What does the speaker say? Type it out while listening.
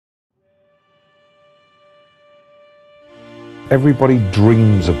everybody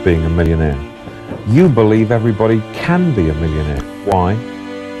dreams of being a millionaire. You believe everybody can be a millionaire. Why?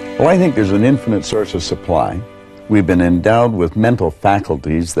 Well, I think there's an infinite source of supply. We've been endowed with mental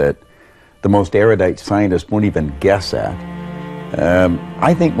faculties that the most erudite scientists won't even guess at.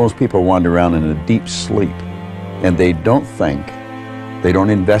 I think most people wander around in a deep sleep, and they don't think, they don't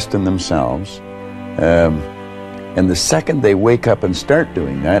invest in themselves, and the second they wake up and start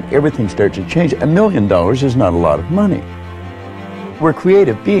doing that, everything starts to change. $1 million is not a lot of money. We're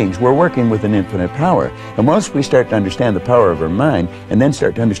creative beings. We're working with an infinite power. And once we start to understand the power of our mind and then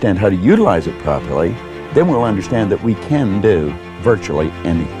start to understand how to utilize it properly, then we'll understand that we can do virtually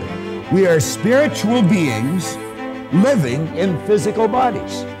anything. We are spiritual beings living in physical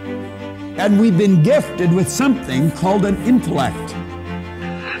bodies. And we've been gifted with something called an intellect.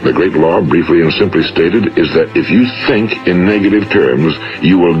 The great law, briefly and simply stated, is that if you think in negative terms,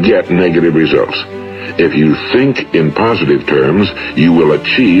 you will get negative results. If you think in positive terms, you will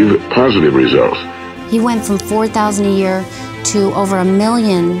achieve positive results. He went from 4,000 a year to over 1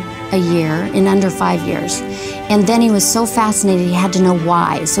 million a year in under 5 years. And then he was so fascinated, he had to know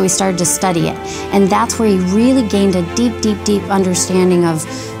why, so he started to study it. And that's where he really gained a deep, deep, deep understanding of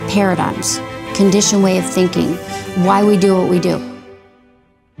paradigms, conditioned way of thinking, why we do what we do.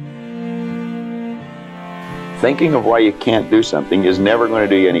 Thinking of why you can't do something is never going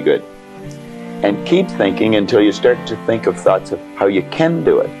to do you any good. And keep thinking until you start to think of thoughts of how you can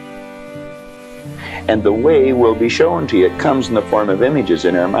do it. And the way will be shown to you. It comes in the form of images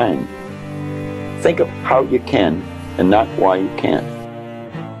in our mind. Think of how you can and not why you can't.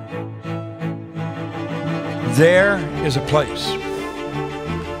 There is a place.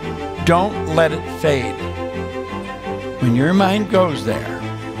 Don't let it fade. When your mind goes there,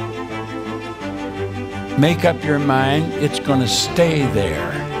 make up your mind it's going to stay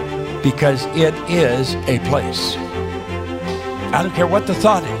there because it is a place. I don't care what the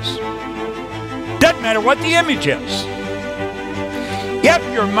thought is. Doesn't matter what the image is.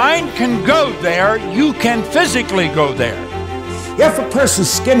 If your mind can go there, you can physically go there. If a person's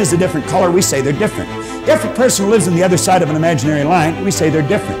skin is a different color, we say they're different. If a person lives on the other side of an imaginary line, we say they're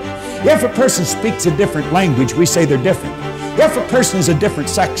different. If a person speaks a different language, we say they're different. If a person is a different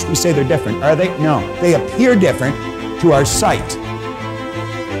sex, we say they're different. Are they? No. They appear different to our sight.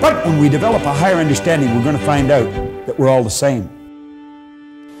 But when we develop a higher understanding, we're going to find out that we're all the same.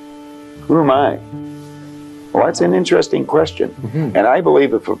 Who am I? Well, that's an interesting question. And I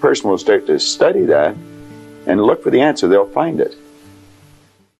believe if a person will start to study that and look for the answer, they'll find it.